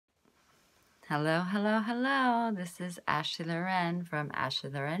Hello, hello, hello. This is Ashley Loren from Ashley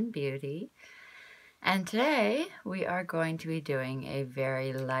Loren Beauty. And today we are going to be doing a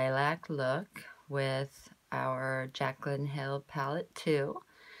very lilac look with our Jaclyn Hill palette 2.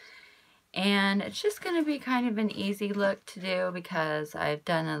 And it's just going to be kind of an easy look to do because I've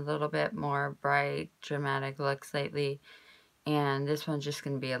done a little bit more bright, dramatic looks lately. And this one's just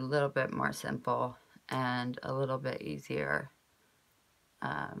going to be a little bit more simple and a little bit easier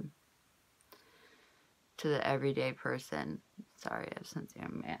to the everyday person. Sorry, I have something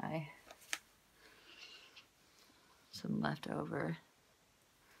on my eye. Some leftover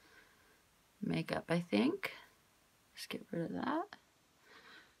makeup, I think. Just get rid of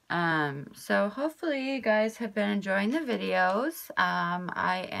that. So hopefully you guys have been enjoying the videos.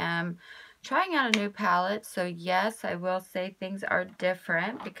 I am trying out a new palette, so yes, I will say things are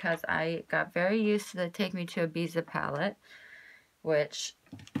different because I got very used to the Take Me to Ibiza palette, which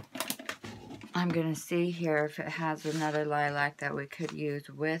I'm going to see here if it has another lilac that we could use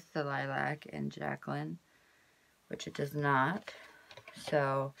with the lilac in Jaclyn, which it does not.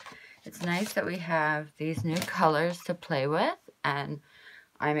 So it's nice that we have these new colors to play with, and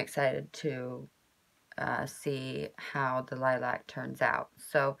I'm excited to see how the lilac turns out.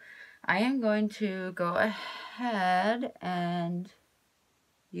 So I am going to go ahead and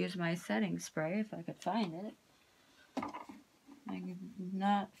use my setting spray if I could find it. I could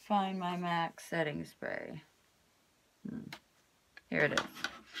not find my MAC setting spray. Here it is.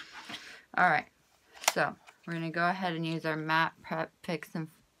 Alright, so we're going to go ahead and use our Matte Prep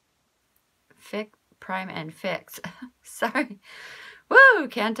Prime and Fix. Sorry. Woo!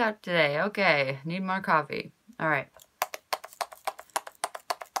 Can't talk today. Okay, need more coffee. Alright.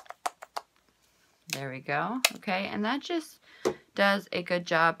 There we go. Okay, and that just does a good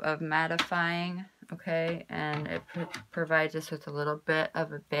job of mattifying, okay, and it provides us with a little bit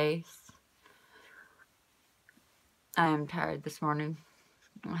of a base. I am tired this morning,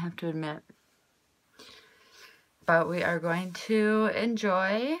 I have to admit. But we are going to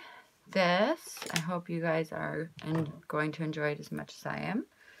enjoy this. I hope you guys are going to enjoy it as much as I am.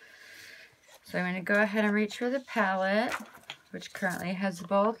 So I'm going to go ahead and reach for the palette, which currently has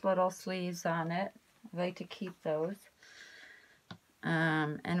both little sleeves on it. I like to keep those.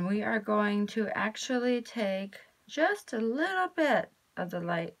 And we are going to actually take just a little bit of the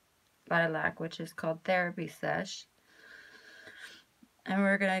light lilac, which is called Therapy Sesh. And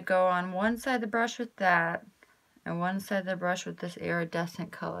we're going to go on one side of the brush with that, and one side of the brush with this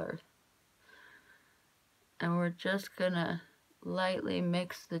iridescent color. And we're just going to lightly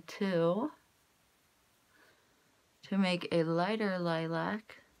mix the two to make a lighter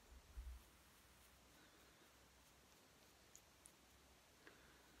lilac.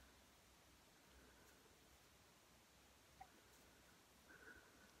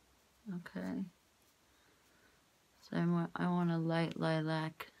 Okay. So I want a light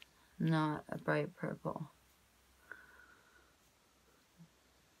lilac, not a bright purple.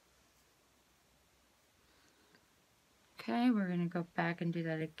 Okay, we're going to go back and do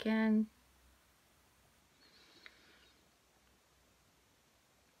that again.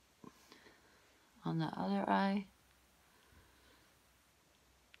 On the other eye.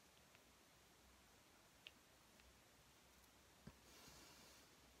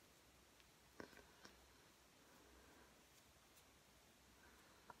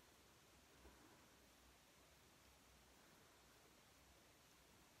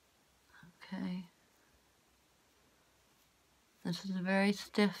 Okay. This is a very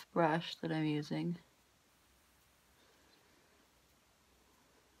stiff brush that I'm using.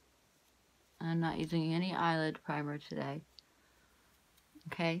 I'm not using any eyelid primer today.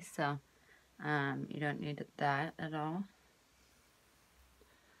 Okay, so you don't need that at all.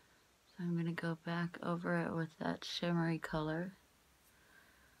 So I'm going to go back over it with that shimmery color,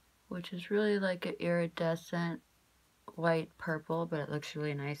 which is really like an iridescent white purple, but it looks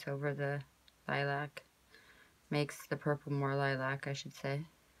really nice over the lilac. Makes the purple more lilac, I should say.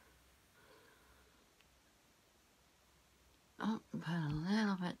 Oh, but a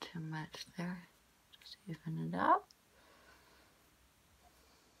little bit too much there. Just even it out.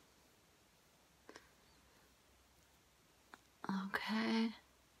 Okay.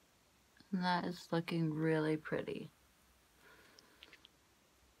 And that is looking really pretty.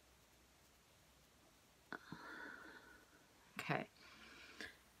 Okay.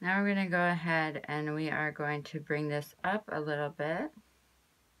 Now we're going to go ahead and we are going to bring this up a little bit.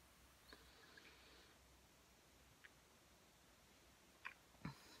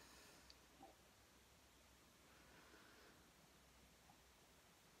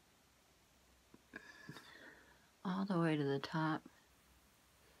 All the way to the top.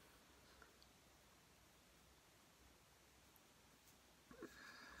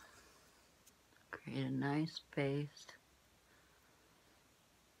 Create a nice base.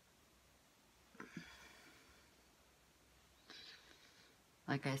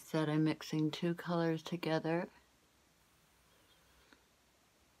 Like I said, I'm mixing two colors together.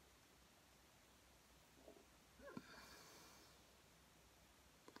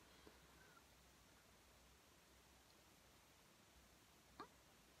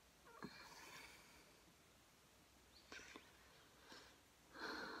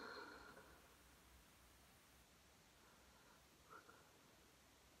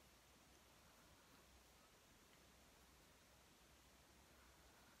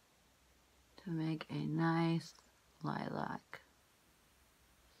 To make a nice lilac.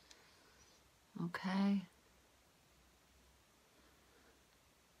 Okay.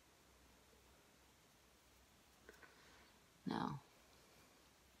 Now,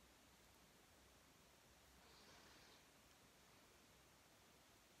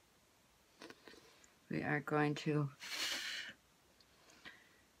 we are going to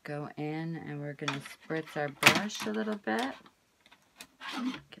go in and we're going to spritz our brush a little bit.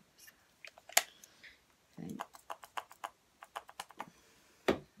 Okay.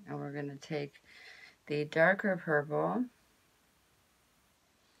 And we're going to take the darker purple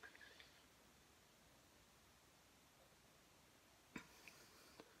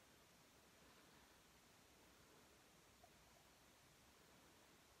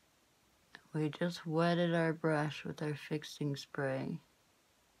we just wetted our brush with our fixing spray.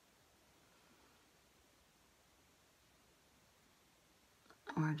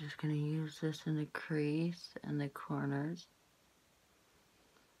 We're just going to use this in the crease and the corners.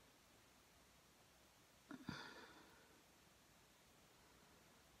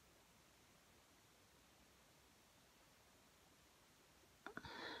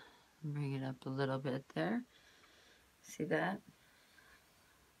 Bring it up a little bit there. See that?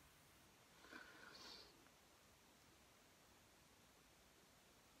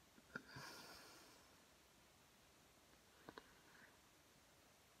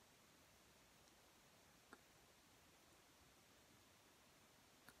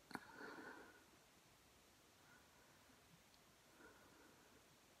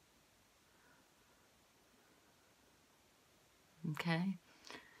 Okay.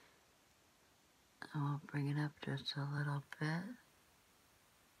 I'll bring it up just a little bit.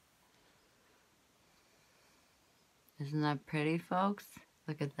 Isn't that pretty, folks?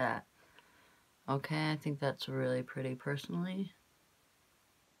 Look at that. Okay, I think that's really pretty personally.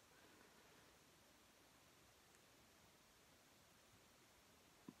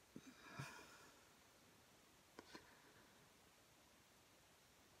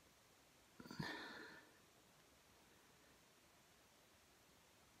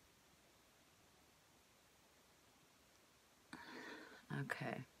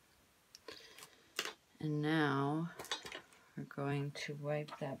 Okay. And now we're going to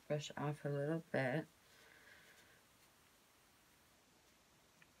wipe that brush off a little bit.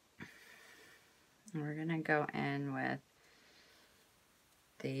 And we're going to go in with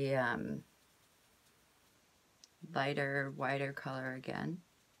the lighter, whiter color again.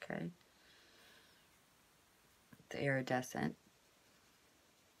 Okay. The iridescent.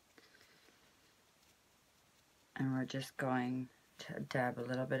 And we're just going to dab a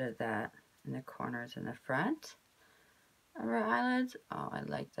little bit of that in the corners in the front of our eyelids. Oh, I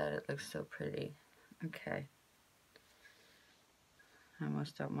like that. It looks so pretty. Okay. I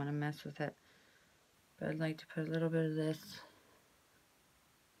almost don't want to mess with it. But I'd like to put a little bit of this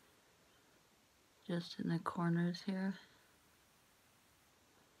just in the corners here.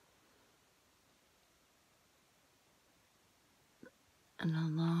 And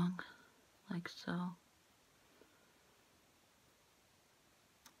along, like so.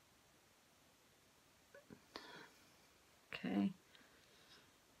 Okay.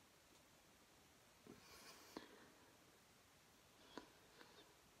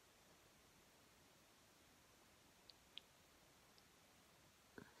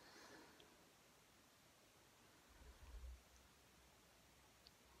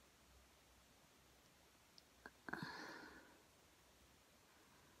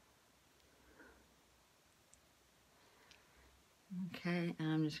 Okay,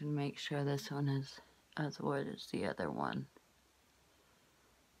 and I'm just going to make sure this one is as white as the other one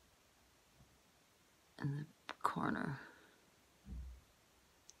in the corner.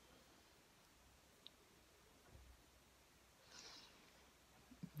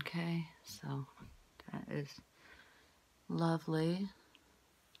 Okay, so that is lovely.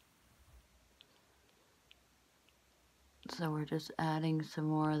 So we're just adding some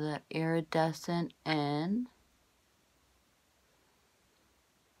more of that iridescent in.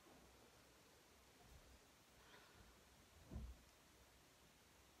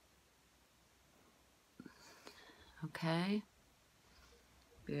 Okay.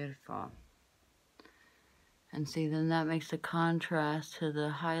 Beautiful. And see, then that makes a contrast to the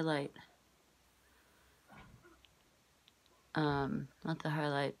highlight. Not the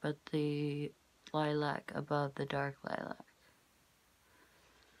highlight, but the lilac above the dark lilac.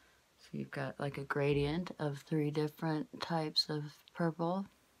 So you've got like a gradient of 3 different types of purple.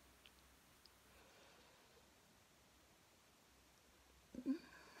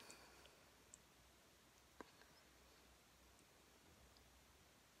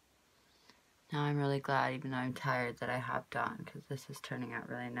 Now I'm really glad, even though I'm tired, that I hopped on, because this is turning out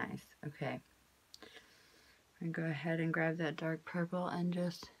really nice. Okay. I'm going to go ahead and grab that dark purple and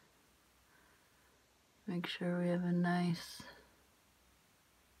just make sure we have a nice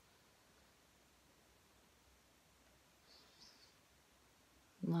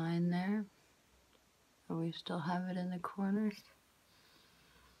line there. But we still have it in the corners.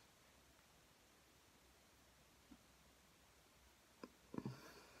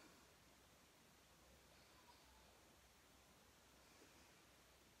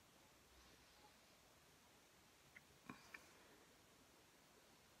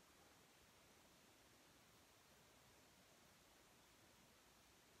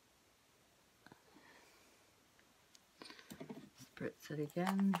 Spritz it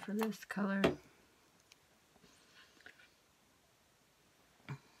again for this color.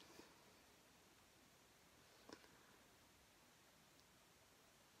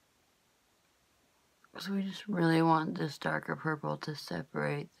 So we just really want this darker purple to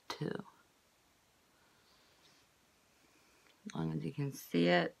separate the two. As long as you can see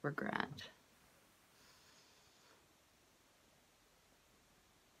it, we're grand.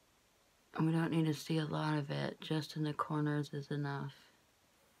 And we don't need to see a lot of it, just in the corners is enough.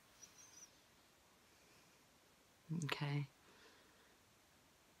 Okay.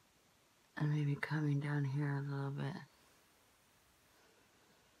 And maybe coming down here a little bit.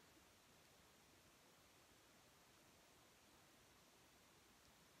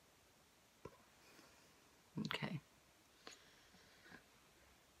 Okay.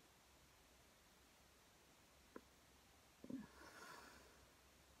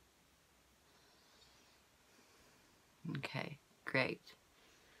 Okay, great.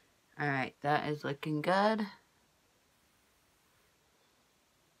 Alright, that is looking good.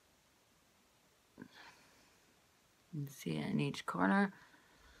 You can see it in each corner,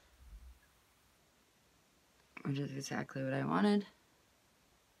 which is exactly what I wanted.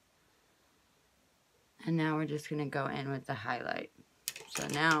 And now we're just going to go in with the highlight. So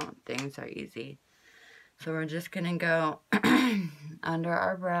now things are easy. So we're just going to go under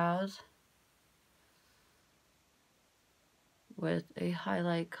our brows with a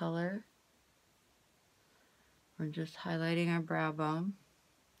highlight color. We're just highlighting our brow bone.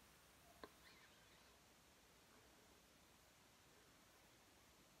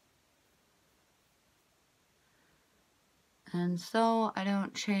 And so I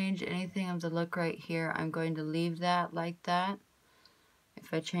don't change anything of the look right here. I'm going to leave that like that.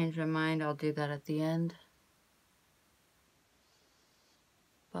 If I change my mind, I'll do that at the end.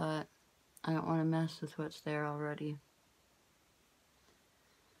 But I don't want to mess with what's there already.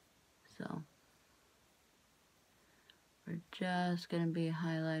 So we're just going to be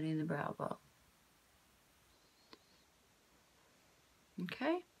highlighting the brow bone.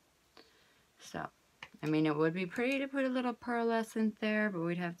 Okay? So, I mean, it would be pretty to put a little pearlescent there, but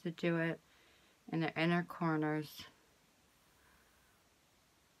we'd have to do it in the inner corners,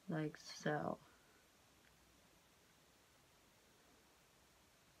 like so.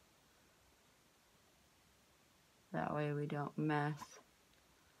 That way we don't mess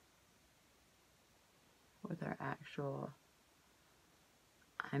with our actual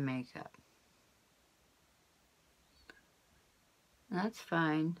eye makeup. And that's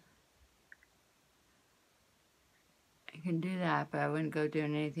fine. I can do that, but I wouldn't go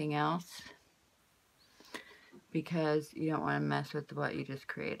doing anything else, because you don't want to mess with what you just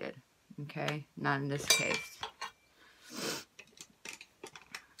created. Okay? Not in this case.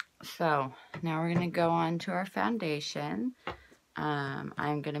 So, now we're going to go on to our foundation.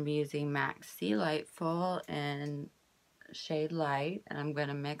 I'm going to be using MAC C Lightful in shade Light, and I'm going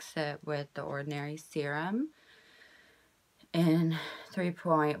to mix it with the Ordinary Serum in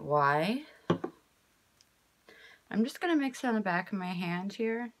 3-point Y. I'm just going to mix it on the back of my hand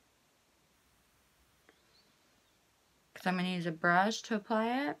here, because I'm going to use a brush to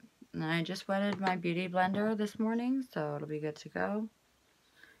apply it. And I just wetted my beauty blender this morning, so it'll be good to go.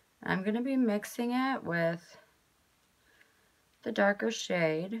 I'm going to be mixing it with the darker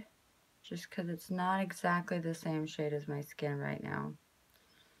shade, just because it's not exactly the same shade as my skin right now.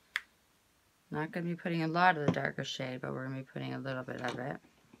 Not going to be putting a lot of the darker shade, but we're going to be putting a little bit of it.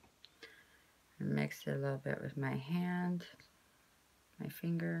 And mix it a little bit with my hand, my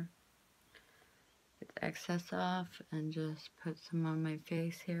finger. Get the excess off and just put some on my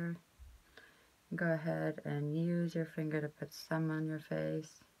face here. Go ahead and use your finger to put some on your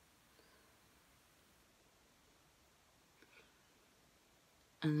face.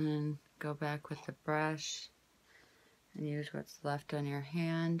 And then go back with the brush and use what's left on your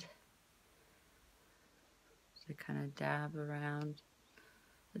hand to kind of dab around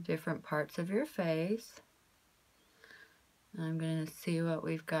the different parts of your face. And I'm going to see what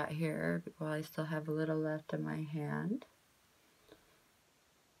we've got here while I still have a little left in my hand.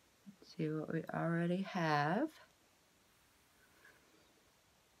 See what we already have.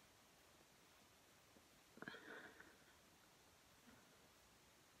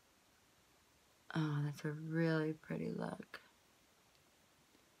 Oh, that's a really pretty look.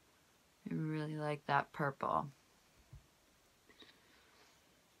 I really like that purple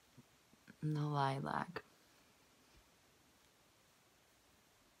and the lilac.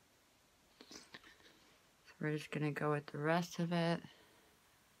 So we're just going to go with the rest of it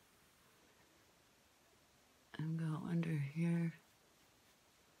and go under here.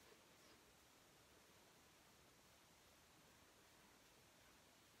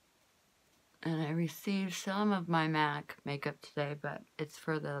 And I received some of my MAC makeup today, but it's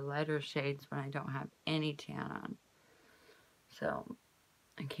for the lighter shades when I don't have any tan on. So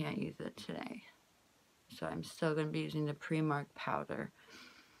I can't use it today. So I'm still going to be using the pre-marked powder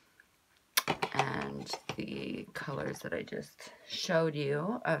and the colors that I just showed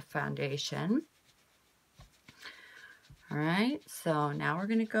you of foundation. Alright, so now we're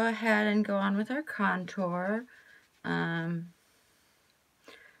going to go ahead and go on with our contour.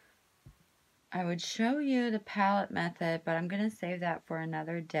 I would show you the palette method, but I'm going to save that for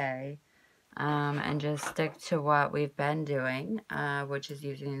another day and just stick to what we've been doing, which is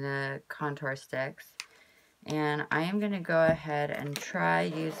using the contour sticks. And I am going to go ahead and try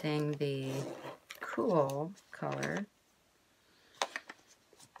using the Cool color.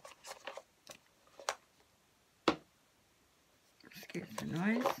 Excuse the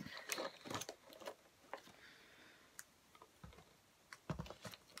noise.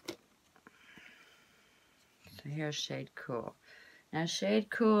 So here's shade Cool. Now shade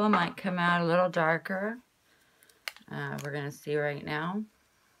Cool might come out a little darker. We're going to see right now.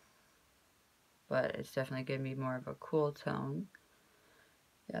 But it's definitely going to be more of a cool tone.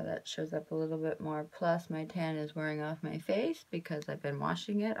 Yeah, that shows up a little bit more. Plus my tan is wearing off my face because I've been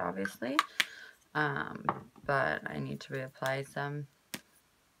washing it, obviously. But I need to reapply some.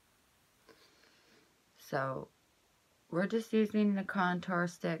 So we're just using the contour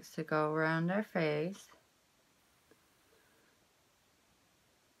sticks to go around our face.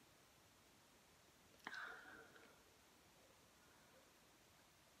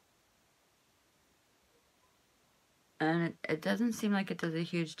 And it doesn't seem like it does a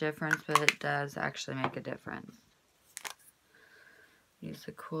huge difference, but it does actually make a difference. Use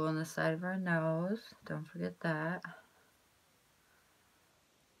the Cool on the side of our nose. Don't forget that.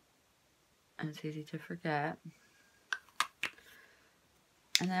 And it's easy to forget.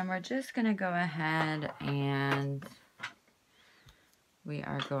 And then we're just going to go ahead and we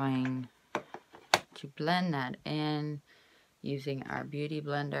are going to blend that in using our beauty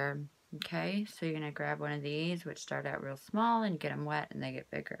blender. Okay, so you're going to grab one of these, which start out real small and get them wet and they get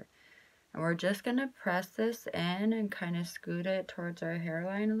bigger. And we're just going to press this in and kind of scoot it towards our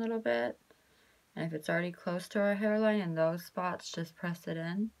hairline a little bit. And if it's already close to our hairline in those spots, just press it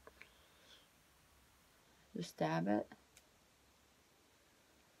in. Just dab it.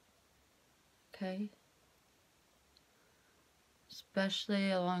 Okay.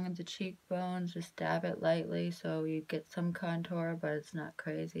 Especially along the cheekbones, just dab it lightly so you get some contour, but it's not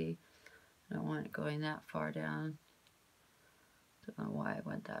crazy. I don't want it going that far down. Don't know why I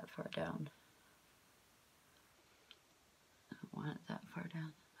went that far down. I don't want it that far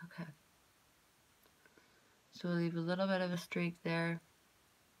down. Okay. So we'll leave a little bit of a streak there.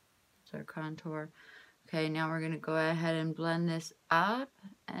 It's our contour. Okay, now we're going to go ahead and blend this up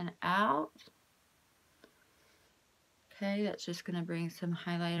and out. Okay, that's just going to bring some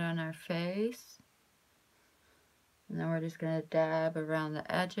highlight on our face. And then we're just going to dab around the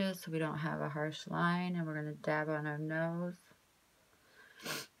edges so we don't have a harsh line. And we're going to dab on our nose.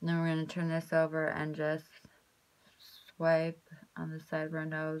 And then we're going to turn this over and just swipe on the side of our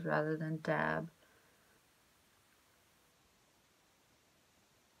nose rather than dab.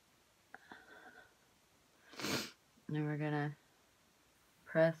 And then we're going to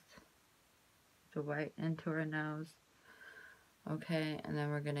press the white into our nose. Okay, and then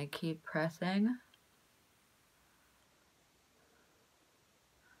we're going to keep pressing.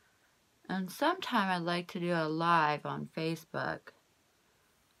 And sometime I'd like to do a live on Facebook,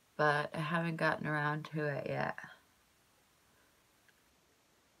 but I haven't gotten around to it yet.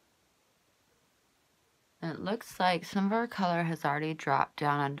 And it looks like some of our color has already dropped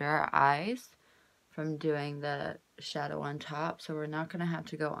down under our eyes from doing the shadow on top, so we're not going to have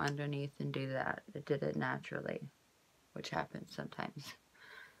to go underneath and do that. It did it naturally, which happens sometimes.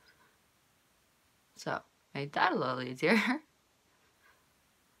 So, made that a little easier.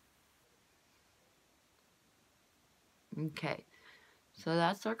 Okay, so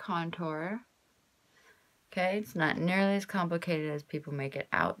that's our contour. Okay, it's not nearly as complicated as people make it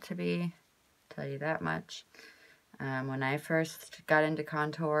out to be, I'll tell you that much. When I first got into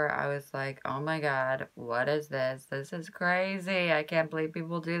contour, I was like, oh my god, what is this? This is crazy. I can't believe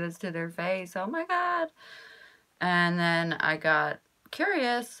people do this to their face. Oh my god. And then I got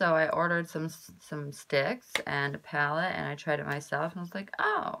curious, so I ordered some sticks and a palette, and I tried it myself, and I was like,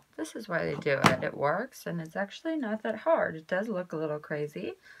 oh, this is why they do it. It works, and it's actually not that hard. It does look a little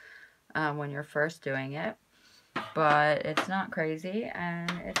crazy when you're first doing it, but it's not crazy, and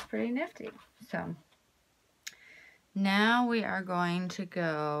it's pretty nifty. So now we are going to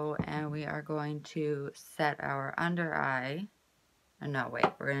go and we are going to set our under eye. Oh, no, wait,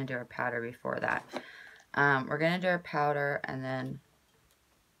 we're going to do our powder before that. We're going to do our powder and then,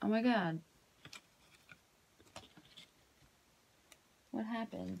 oh my god. What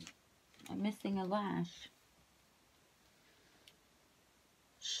happened? I'm missing a lash.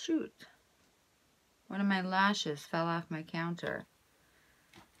 Shoot. One of my lashes fell off my counter.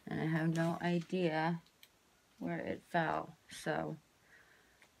 And I have no idea where it fell. So,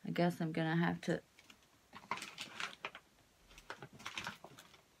 I guess I'm going to have to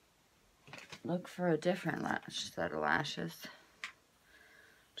look for a different set of lashes.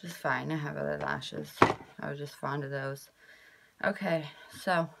 Just fine, I have other lashes. I was just fond of those. Okay,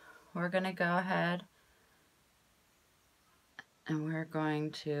 so we're going to go ahead and we're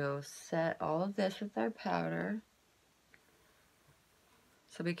going to set all of this with our powder.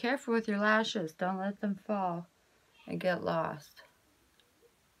 So be careful with your lashes. Don't let them fall and get lost.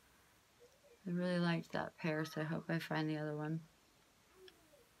 I really liked that pair, so I hope I find the other one.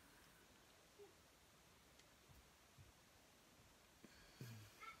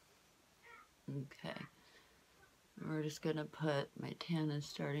 Okay. We're just going to put, my tan is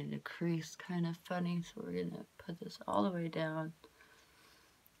starting to crease kind of funny, so we're going to put this all the way down.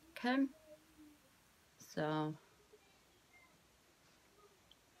 Okay. So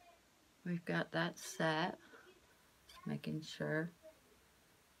we've got that set. Just making sure.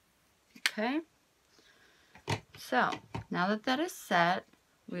 Okay. So now that that is set,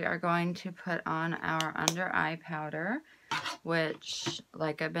 we are going to put on our under eye powder, which,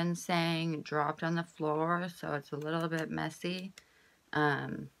 like I've been saying, dropped on the floor, so it's a little bit messy.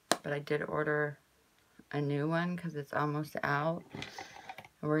 But I did order a new one because it's almost out.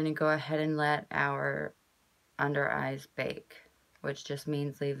 And we're going to go ahead and let our under eyes bake, which just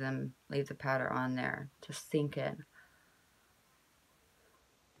means leave the powder on there to sink in.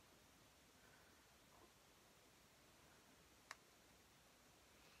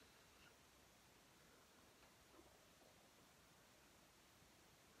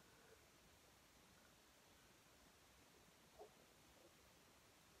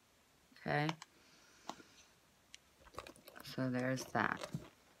 Okay, so there's that.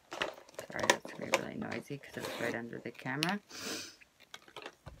 Sorry, that's going to be really noisy because it's right under the camera.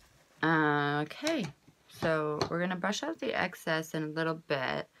 Okay, so we're going to brush out the excess in a little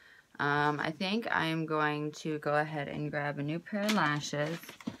bit. I think I'm going to go ahead and grab a new pair of lashes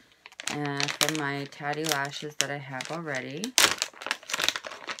from my Tatty lashes that I have already.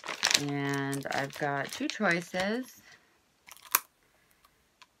 And I've got two choices.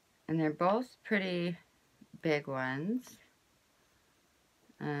 And they're both pretty big ones.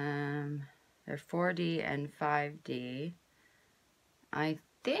 They're 4D and 5D. I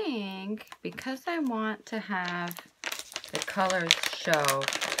think because I want to have the colors show,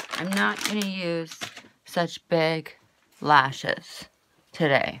 I'm not going to use such big lashes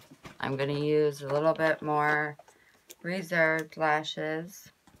today. I'm going to use a little bit more reserved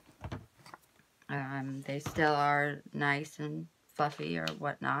lashes. They still are nice and fluffy or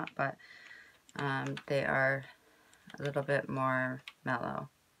whatnot, but they are a little bit more mellow.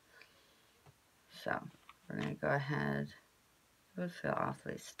 So we're going to go ahead. Those feel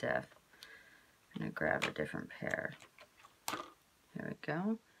awfully stiff. I'm going to grab a different pair. Here we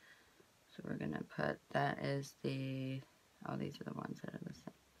go. So we're going to put, that is the, oh, these are the ones that are the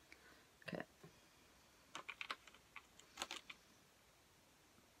same. Okay.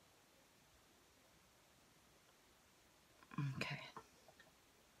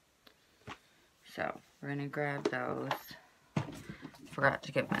 So we're going to grab those. Forgot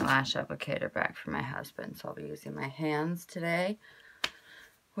to get my lash applicator back for my husband, so I'll be using my hands today.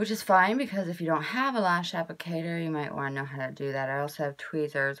 Which is fine, because if you don't have a lash applicator, you might want to know how to do that. I also have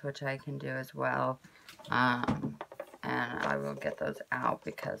tweezers, which I can do as well. And I will get those out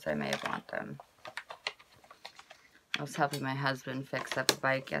because I may want them. I was helping my husband fix up a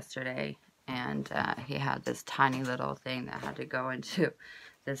bike yesterday, and he had this tiny little thing that had to go into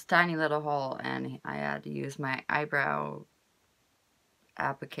this tiny little hole, and I had to use my eyebrow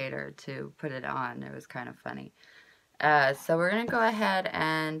applicator to put it on. It was kind of funny. So we're going to go ahead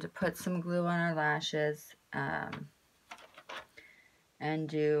and put some glue on our lashes and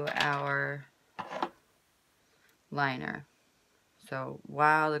do our liner. So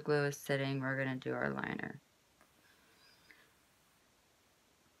while the glue is sitting, we're going to do our liner.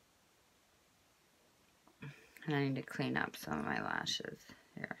 And I need to clean up some of my lashes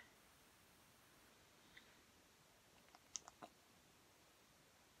here.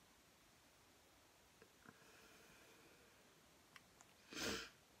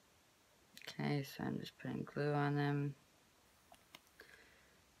 Okay, so I'm just putting glue on them.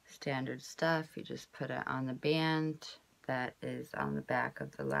 Standard stuff, you just put it on the band that is on the back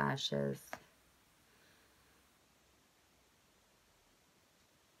of the lashes.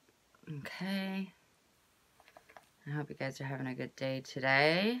 Okay. I hope you guys are having a good day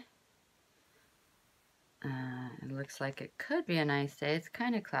today. It looks like it could be a nice day. It's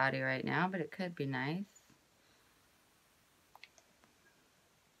kind of cloudy right now, but it could be nice.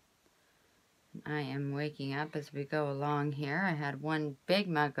 I am waking up as we go along here. I had one big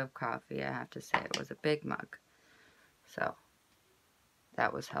mug of coffee. I have to say, it was a big mug. So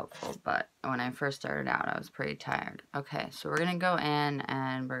that was helpful. But when I first started out, I was pretty tired. Okay, so we're going to go in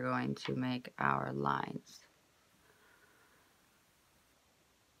and we're going to make our lines.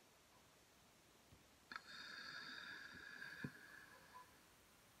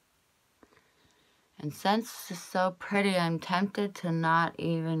 And since this is so pretty, I'm tempted to not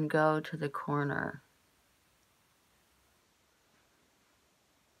even go to the corner.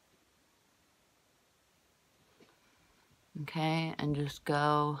 Okay, and just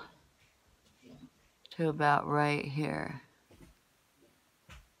go to about right here.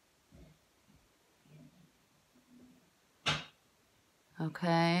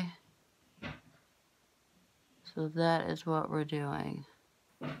 Okay, so that is what we're doing.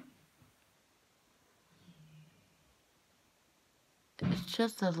 It's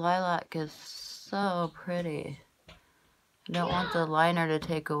just the lilac is so pretty. I don't want the liner to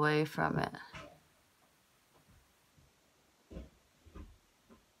take away from it.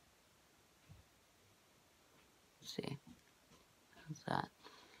 Let's see. How's that?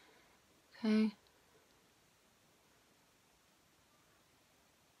 Okay.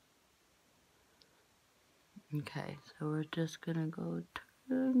 Okay, so we're just gonna go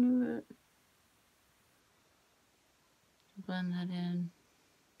turn it. Blend that in.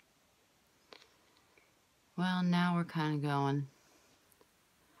 Well, now we're kind of going.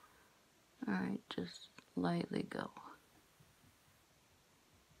 Alright, just lightly go.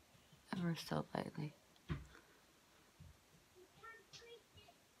 Ever so lightly.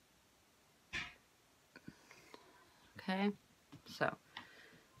 Okay, so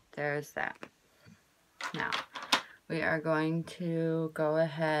there's that. Now, we are going to go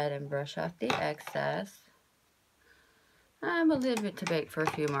ahead and brush off the excess. We'll leave it to bake for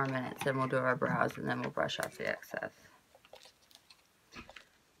a few more minutes, and we'll do our brows, and then we'll brush off the excess.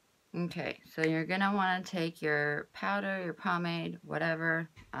 Okay, so you're going to want to take your powder, your pomade, whatever,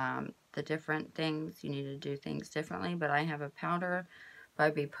 the different things. You need to do things differently, but I have a powder by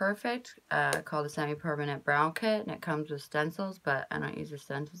Be Perfect called the Semi-Permanent Brow Kit, and it comes with stencils, but I don't use the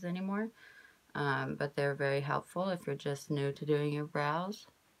stencils anymore. But they're very helpful if you're just new to doing your brows.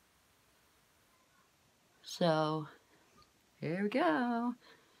 So, here we go.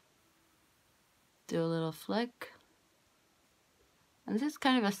 Do a little flick. And this is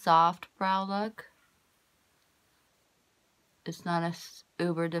kind of a soft brow look. It's not a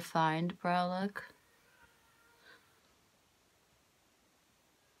uber defined brow look.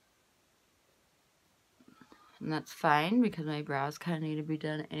 And that's fine because my brows kind of need to be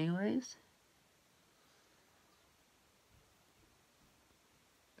done anyways.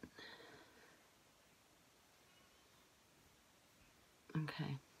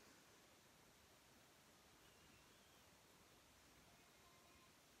 Okay.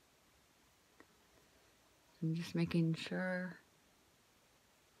 I'm just making sure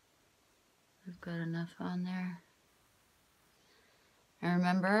I've got enough on there. And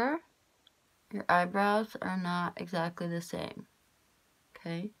remember, your eyebrows are not exactly the same.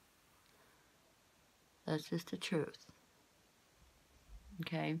 Okay? That's just the truth.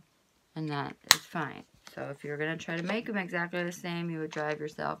 Okay? And that is fine. So if you're going to try to make them exactly the same, you would drive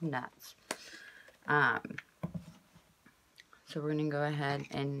yourself nuts. So we're going to go ahead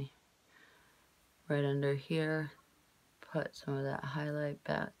and right under here, put some of that highlight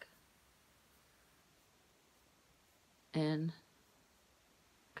back in.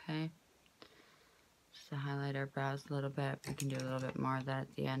 Okay. Just to highlight our brows a little bit. We can do a little bit more of that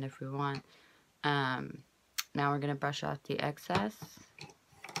at the end if we want. Now we're going to brush off the excess.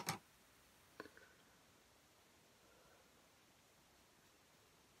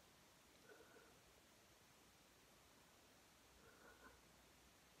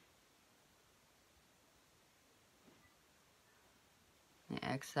 The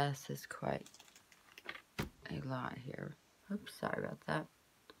excess is quite a lot here. Oops, sorry about that.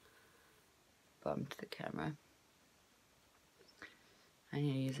 Bumped the camera. I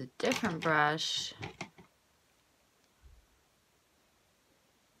need to use a different brush.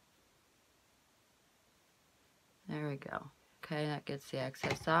 There we go. Okay, that gets the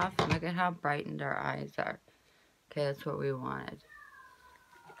excess off. And look at how brightened our eyes are. Okay, that's what we wanted.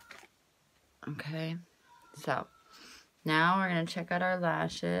 Okay, so now we're going to check out our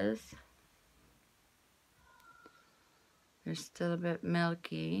lashes. They're still a bit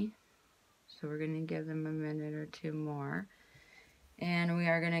milky, so we're going to give them a minute or two more. And we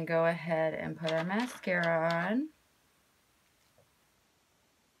are going to go ahead and put our mascara on.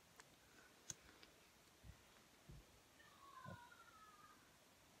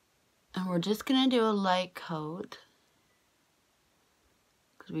 And we're just going to do a light coat,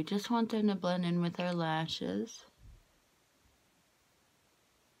 because we just want them to blend in with our lashes.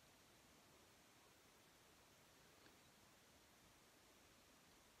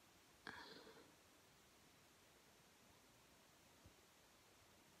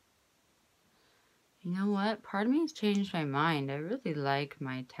 You know what? Part of me has changed my mind. I really like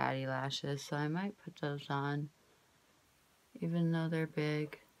my tatty lashes, so I might put those on, even though they're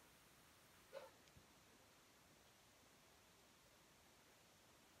big.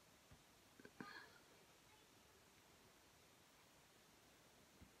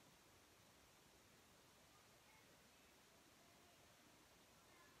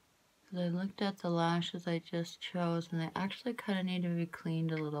 I looked at the lashes I just chose, and they actually kind of need to be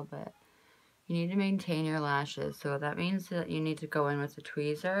cleaned a little bit. You need to maintain your lashes, so that means that you need to go in with a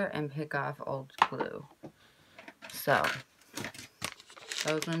tweezer and pick off old glue. So,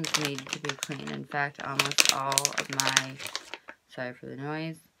 those ones need to be clean. In fact, almost all of my, sorry for the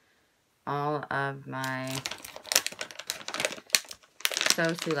noise, all of my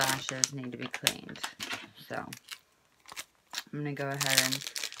Sosu lashes need to be cleaned. So, I'm going to go ahead and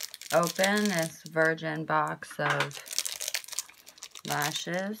open this virgin box of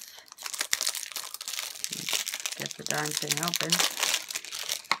lashes. Get the darn thing open.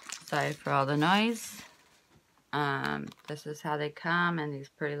 Sorry for all the noise. This is how they come in these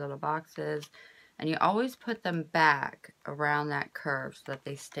pretty little boxes. And you always put them back around that curve so that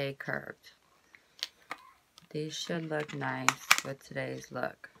they stay curved. These should look nice with today's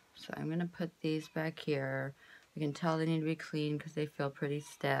look. So I'm going to put these back here. You can tell they need to be clean because they feel pretty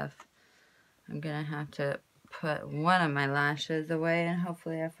stiff. I'm going to have to put one of my lashes away, and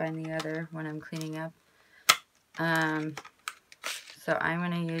hopefully I find the other when I'm cleaning up. So I'm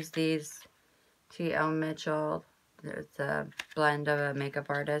going to use these T.L. Mitchell. It's a blend of a makeup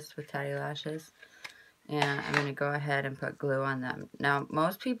artist with tatty lashes. And I'm going to go ahead and put glue on them. Now,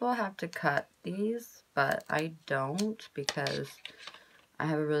 most people have to cut these, but I don't because I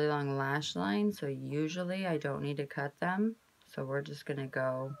have a really long lash line. So usually I don't need to cut them. So we're just going to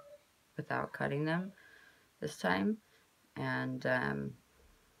go without cutting them this time. And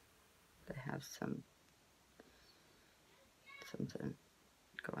they have something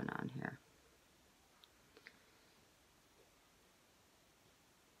going on here.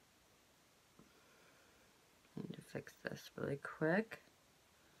 I need to fix this really quick.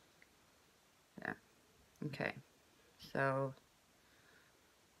 There. Okay. So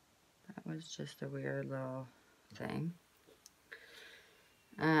that was just a weird little thing.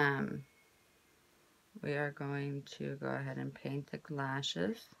 We are going to go ahead and paint the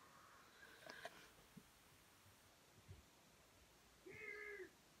lashes.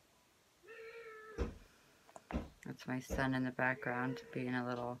 That's my son in the background being a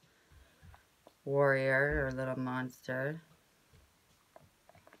little warrior or a little monster.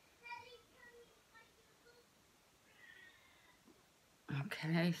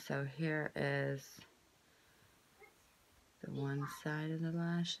 Okay, so here is the one side of the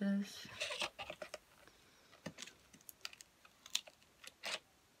lashes.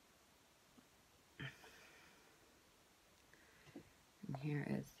 here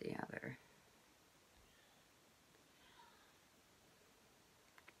is the other.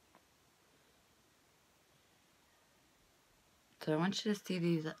 So I want you to see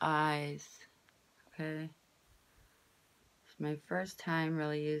these eyes, okay? It's my first time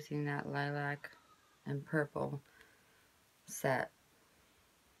really using that lilac and purple set.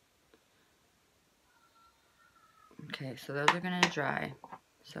 Okay, so those are gonna dry.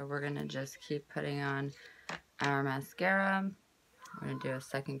 So we're gonna just keep putting on our mascara. We're gonna do a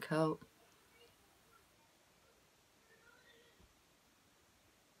second coat.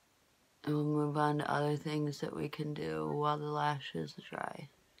 And we'll move on to other things that we can do while the lashes dry.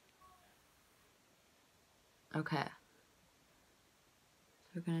 Okay.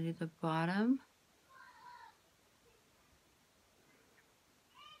 So we're gonna do the bottom.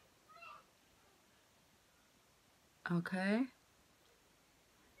 Okay.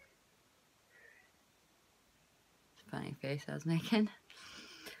 Funny face I was making.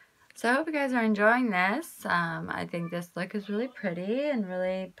 So I hope you guys are enjoying this. I think this look is really pretty and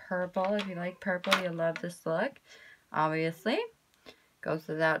really purple. If you like purple, you'll love this look. Obviously, goes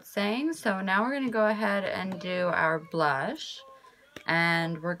without saying. So now we're going to go ahead and do our blush.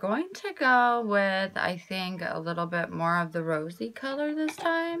 And we're going to go with, I think, a little bit more of the rosy color this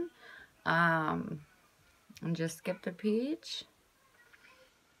time. And just skip the peach.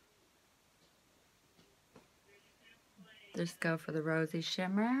 Just go for the rosy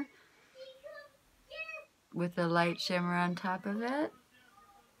shimmer with the light shimmer on top of it.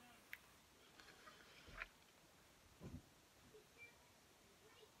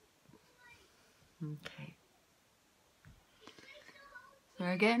 Okay. So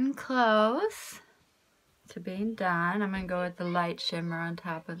we're getting close to being done. I'm going to go with the light shimmer on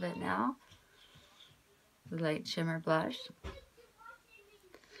top of it now. The light shimmer blush.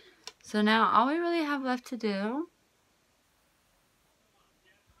 So now all we really have left to do,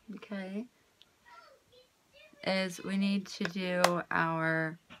 okay, is we need to do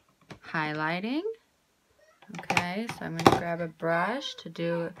our highlighting. Okay, so I'm going to grab a brush to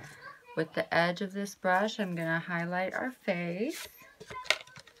do with the edge of this brush. I'm going to highlight our face.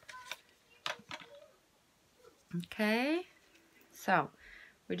 Okay, so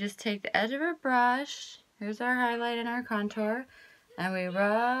we just take the edge of our brush, here's our highlight and our contour, and we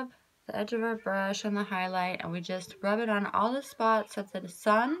rub the edge of our brush on the highlight, and we just rub it on all the spots that the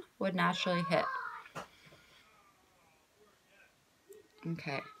sun would naturally hit.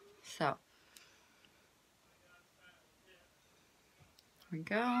 Okay, so here we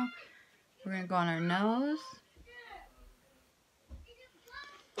go. We're going to go on our nose.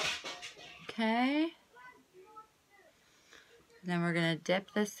 Okay. Then we're going to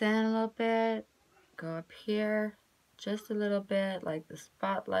dip this in a little bit. Go up here just a little bit, like the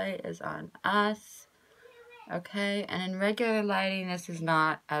spotlight is on us. Okay, and in regular lighting, this is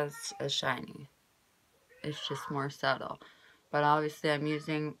not as shiny. It's just more subtle. But obviously, I'm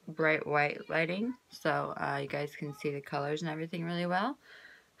using bright white lighting, so you guys can see the colors and everything really well.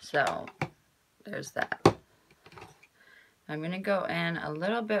 So, there's that. I'm going to go in a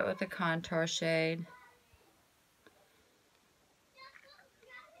little bit with the contour shade.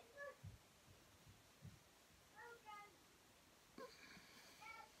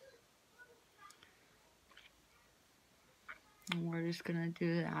 And we're just going to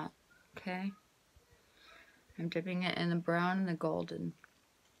do that, okay? I'm dipping it in the brown and the golden.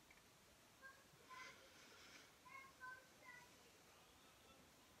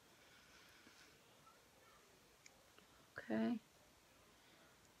 Okay.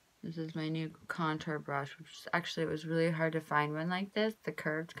 This is my new contour brush, which actually, it was really hard to find one like this, the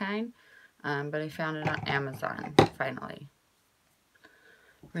curved kind. But I found it on Amazon, finally.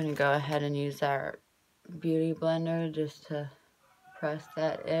 We're going to go ahead and use our beauty blender just to press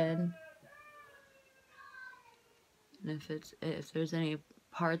that in. And if there's any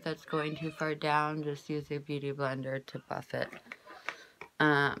part that's going too far down, just use a beauty blender to buff it.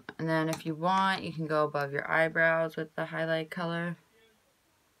 And then if you want, you can go above your eyebrows with the highlight color.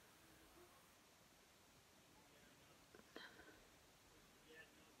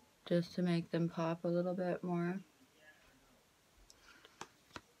 Just to make them pop a little bit more.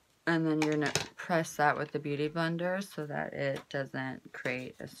 And then you're going to press that with the beauty blender so that it doesn't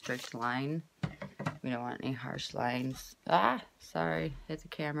create a strict line. We don't want any harsh lines. Ah, sorry, hit the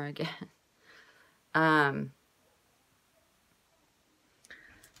camera again.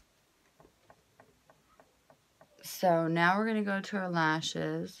 So now we're going to go to our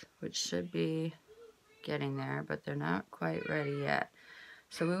lashes, which should be getting there, but they're not quite ready yet.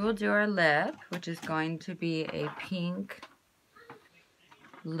 So we will do our lip, which is going to be a pink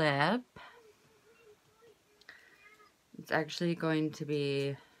lip. It's actually going to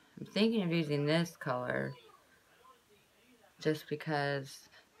be, I'm thinking of using this color just because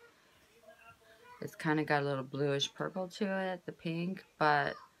it's kind of got a little bluish purple to it, the pink,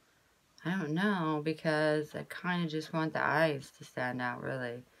 but I don't know because I kind of just want the eyes to stand out,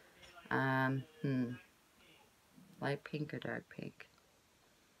 really. Light pink or dark pink?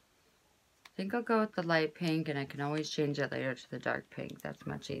 I think I'll go with the light pink, and I can always change it later to the dark pink. That's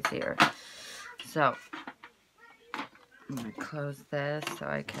much easier. So, I'm going to close this so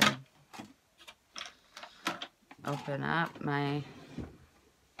I can open up my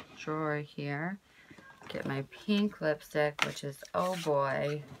drawer here. Get my pink lipstick, which is Oh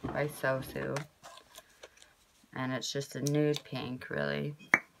Boy by Sosu. And it's just a nude pink, really.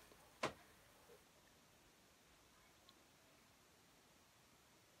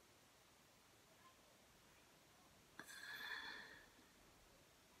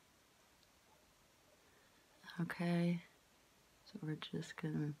 Okay, so we're just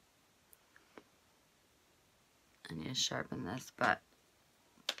gonna, I need to sharpen this, but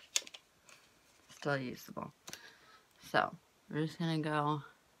still usable. So, we're just gonna go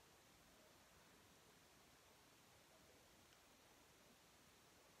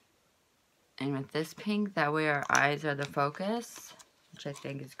in with this pink, that way our eyes are the focus, which I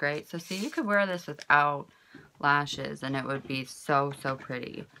think is great. So see, you could wear this without lashes and it would be so, so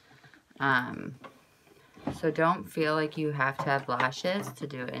pretty. So don't feel like you have to have lashes to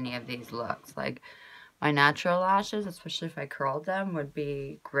do any of these looks. Like my natural lashes, especially if I curled them, would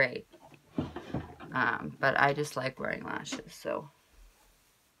be great. But I just like wearing lashes, so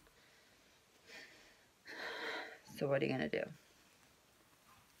what are you gonna do?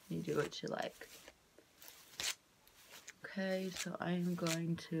 You do what you like. Okay, so I am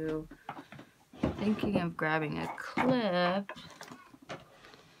going to, thinking of grabbing a clip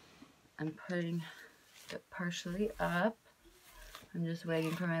and putting it partially up. I'm just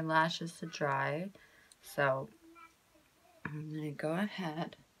waiting for my lashes to dry. So I'm gonna go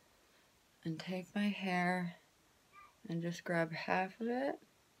ahead and take my hair and just grab half of it.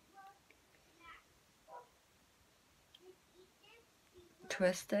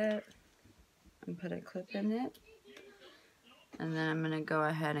 Twist it and put a clip in it. And then I'm gonna go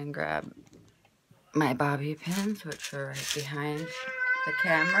ahead and grab my bobby pins, which are right behind the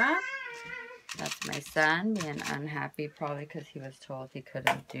camera. That's my son being unhappy, probably because he was told he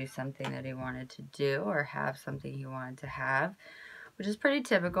couldn't do something that he wanted to do or have something he wanted to have, which is pretty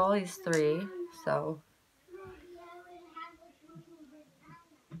typical. He's 3, so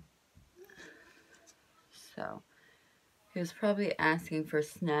he was probably asking for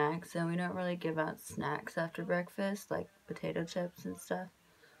snacks, and we don't really give out snacks after breakfast, like potato chips and stuff.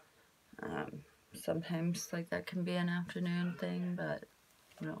 Sometimes like that can be an afternoon thing, but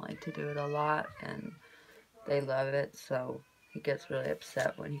we don't like to do it a lot, and they love it, so he gets really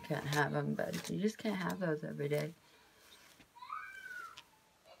upset when you can't have them, but you just can't have those every day.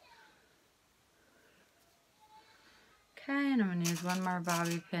 Okay, and I'm going to use one more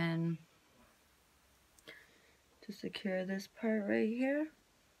bobby pin to secure this part right here.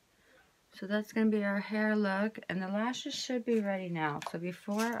 So that's going to be our hair look, and the lashes should be ready now. So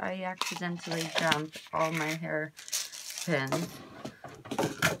before I accidentally dump all my hair pins,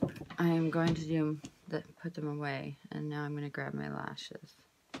 I am going to put them away, and now I'm going to grab my lashes.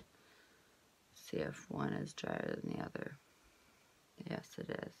 See if one is drier than the other. Yes, it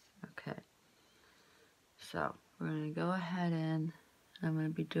is. Okay. So we're going to go ahead and I'm going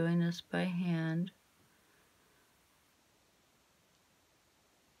to be doing this by hand.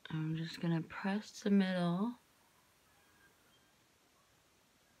 I'm just going to press the middle,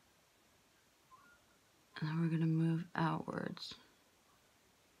 and then we're going to move outwards.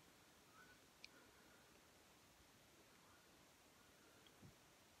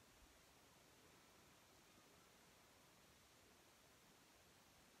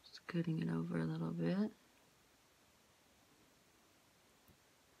 Scooting it over a little bit.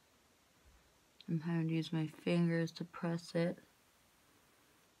 I'm having to use my fingers to press it.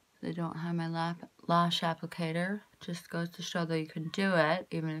 I don't have my lash applicator. It just goes to show that you can do it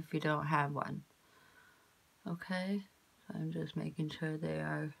even if you don't have one. Okay, so I'm just making sure they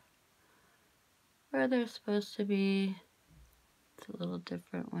are where they're supposed to be. It's a little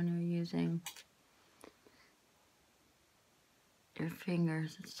different when you're using your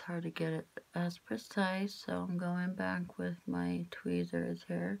fingers. It's hard to get it as precise, so I'm going back with my tweezers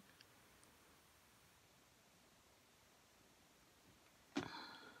here.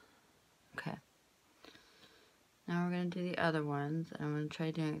 Okay. Now we're going to do the other ones. I'm going to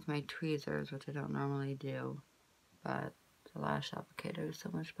try doing it with my tweezers, which I don't normally do, but the lash applicator is so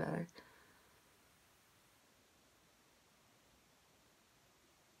much better.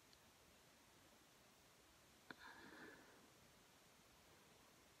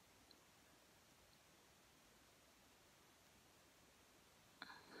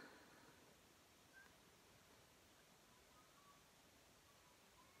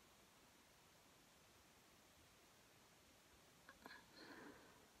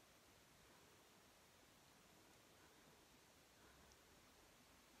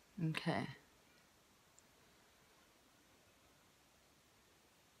 Okay.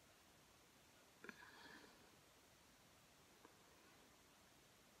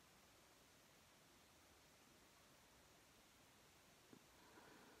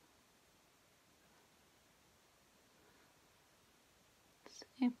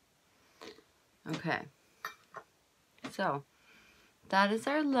 See? Okay. So, that is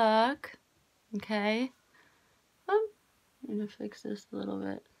our look. Okay. Oh, I'm going to fix this a little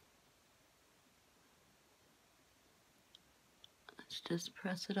bit. Let's just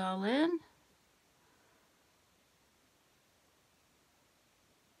press it all in.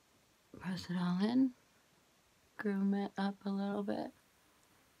 Press it all in. Groom it up a little bit.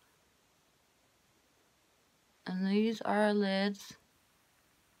 And these are our lids.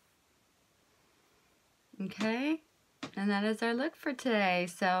 Okay. And that is our look for today.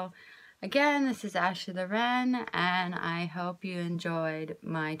 So again, this is Ashley Loren, and I hope you enjoyed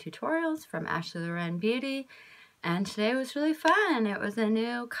my tutorials from Ashley Loren Beauty. And today was really fun. It was a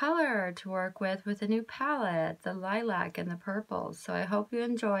new color to work with a new palette, the lilac and the purples. So I hope you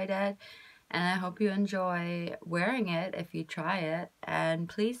enjoyed it, and I hope you enjoy wearing it if you try it. And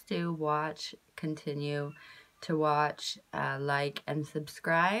please do continue to watch, like, and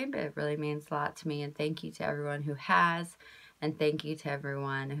subscribe. It really means a lot to me, and thank you to everyone who has, and thank you to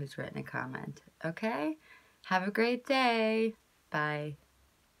everyone who's written a comment. Okay? Have a great day. Bye.